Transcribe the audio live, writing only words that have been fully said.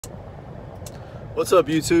What's up,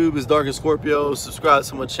 YouTube? It's Dark and Scorpio. Subscribe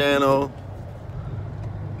to my channel.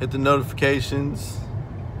 Hit the notifications.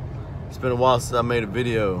 It's been a while since I made a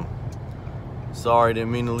video. Sorry,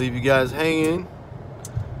 didn't mean to leave you guys hanging.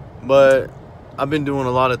 But I've been doing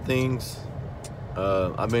a lot of things.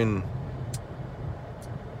 I've been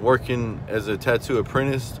working as a tattoo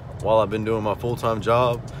apprentice while I've been doing my full-time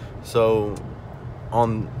job. So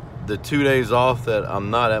on the 2 days off that I'm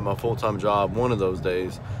not at my full-time job, one of those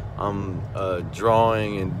days, I'm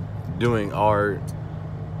drawing and doing art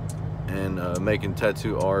and making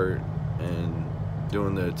tattoo art and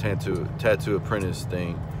doing the tattoo apprentice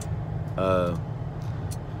thing.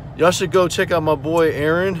 Y'all should go check out my boy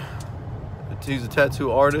Aaron. He's a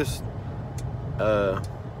tattoo artist.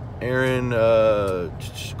 Aaron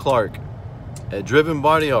Clark at Driven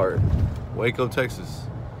Body Art, Waco, Texas.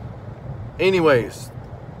 Anyways,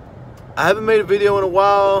 I haven't made a video in a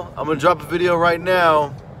while. I'm gonna drop a video right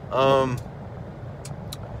now.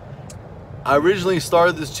 I originally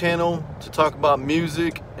started this channel to talk about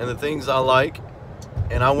music and the things I like,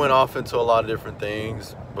 and I went off into a lot of different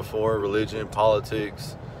things before: religion,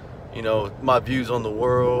 politics, you know, my views on the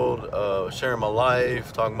world, sharing my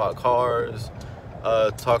life, talking about cars,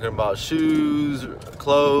 talking about shoes,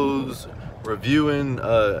 clothes, reviewing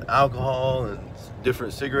alcohol and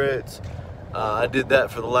different cigarettes. I did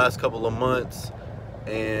that for the last couple of months,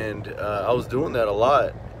 and I was doing that a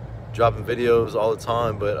lot, dropping videos all the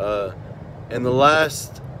time. But in the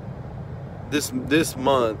last this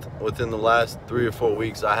month, within the last 3 or 4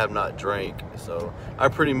 weeks, I have not drank. So I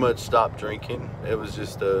pretty much stopped drinking. It was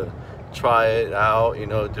just try it out, you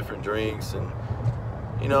know, different drinks, and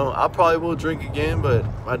you know, I probably will drink again, but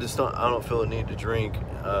I don't feel a need to drink.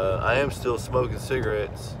 I am still smoking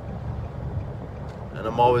cigarettes, and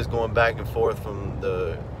I'm always going back and forth from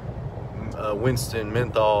the Winston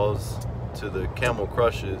menthols to the Camel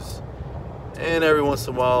Crushes, and every once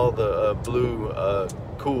in a while the blue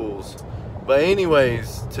cools. But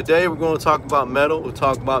anyways, today we're going to talk about metal. We'll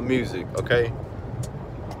talk about music, okay?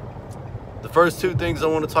 The first two things I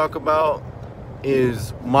want to talk about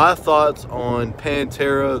is my thoughts on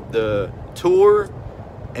Pantera, the tour,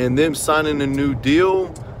 and them signing a new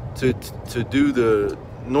deal to do the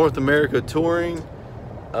North America touring.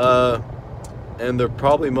 And they're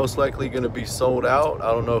probably most likely going to be sold out. I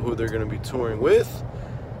don't know who they're going to be touring with.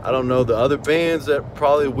 I don't know the other bands that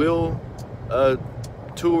probably will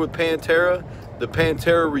tour with Pantera. The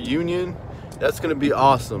Pantera Reunion, that's going to be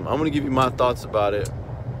awesome. I'm going to give you my thoughts about it.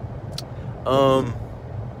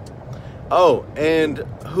 Oh, and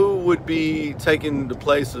who would be taking the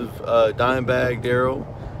place of Dimebag Darrell?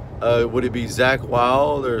 Would it be Zakk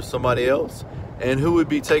Wylde or somebody else? And who would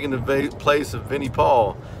be taking the place of Vinnie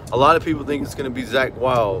Paul? A lot of people think it's going to be Zakk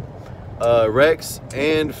Wylde. Rex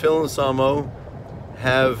and Phil Anselmo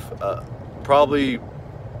have probably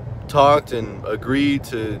talked and agreed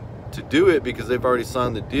to do it because they've already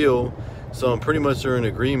signed the deal. So I'm pretty much they're in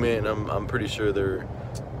agreement, and I'm pretty sure they're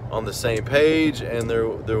on the same page, and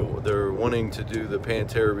they're wanting to do the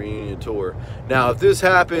Pantera Reunion Tour. Now, if this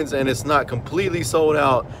happens and it's not completely sold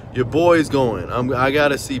out, your boy's going. I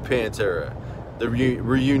gotta see Pantera, the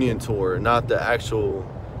Reunion Tour, not the actual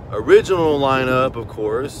original lineup, of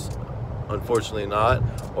course, unfortunately not,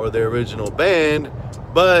 or the original band,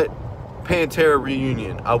 but Pantera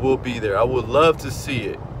Reunion. I will be there. I would love to see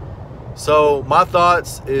it. So my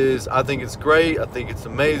thoughts is, I think it's great. I think it's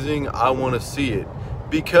amazing. I want to see it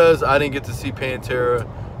because I didn't get to see Pantera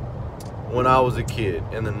when I was a kid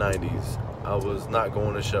in the 90s. I was not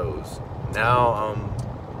going to shows. Now I'm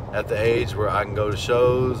at the age where I can go to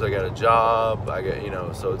shows. I got a job. I got, you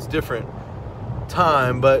know, so it's different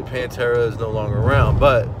time, but Pantera is no longer around.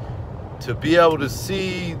 But to be able to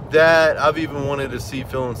see that, I've even wanted to see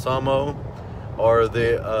Phil Anselmo or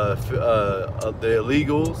the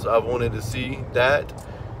Illegals. I've wanted to see that.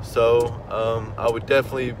 So I would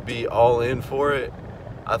definitely be all in for it.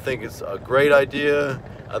 I think it's a great idea.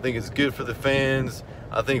 I think it's good for the fans.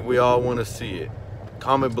 I think we all want to see it.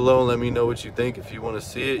 Comment below and let me know what you think. If you want to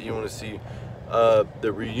see it, you want to see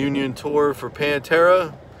the reunion tour for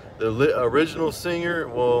Pantera, the original singer,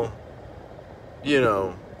 well, you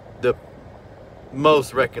know, the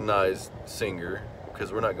most recognized singer,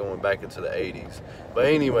 because we're not going back into the 80s. But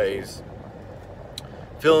anyways,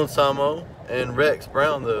 Phil Anselmo and Rex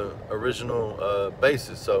Brown, the original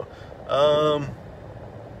bassist. So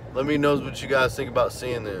let me know what you guys think about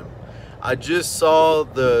seeing them. I just saw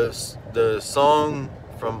the song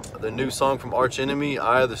from the new song from Arch Enemy,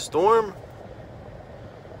 Eye of the Storm.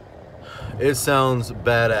 It sounds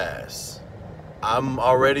badass. I'm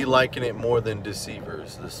already liking it more than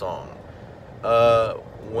Deceivers, the song.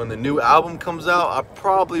 when the new album comes out, I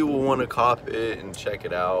probably will want to cop it and check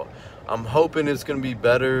it out. I'm hoping it's going to be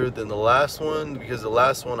better than the last one, because the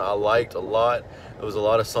last one I liked a lot. There was a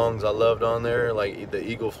lot of songs I loved on there, like The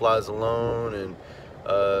Eagle Flies Alone and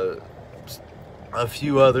a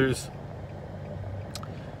few others.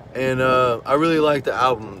 And I really like the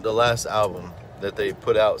album, the last album that they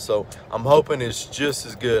put out. So I'm hoping it's just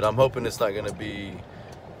as good. I'm hoping it's not going to be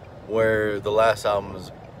where the last album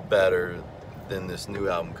is better than this new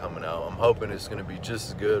album coming out. I'm hoping it's going to be just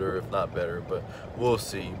as good, or if not better, but we'll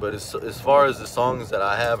see. But as far as the songs that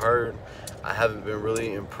I have heard, I haven't been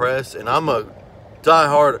really impressed. And I'm a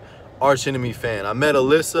diehard Arch Enemy fan. I met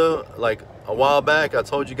Alyssa like a while back. I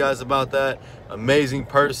told you guys about that. Amazing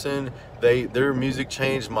person. Their music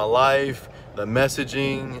changed my life. The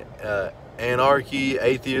messaging, anarchy,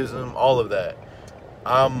 atheism, all of that.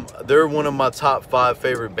 They're one of my top 5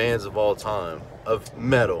 favorite bands of all time of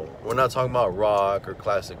metal. We're not talking about rock or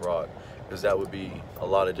classic rock, because that would be a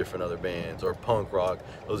lot of different other bands, or punk rock.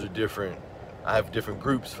 Those are different. I have different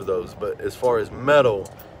groups for those. But as far as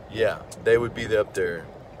metal, yeah, they would be up there.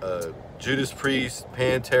 Judas Priest,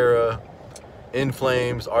 Pantera, In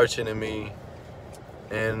Flames, Arch Enemy,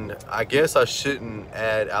 and I guess I shouldn't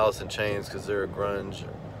add Alice in Chains because they're a grunge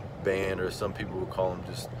band, or some people would call them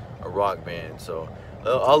just a rock band. So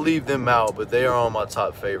I'll leave them out, but they are on my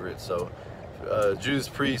top favorites. So Judas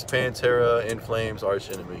Priest, Pantera, In Flames,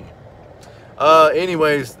 Arch Enemy.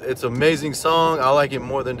 Anyways, it's an amazing song. I like it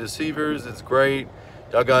more than Deceivers. It's great.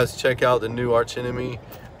 Y'all guys check out the new Arch Enemy.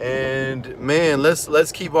 And man,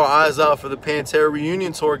 let's keep our eyes out for the Pantera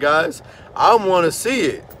Reunion Tour, guys. I want to see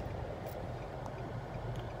it.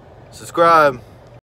 Subscribe.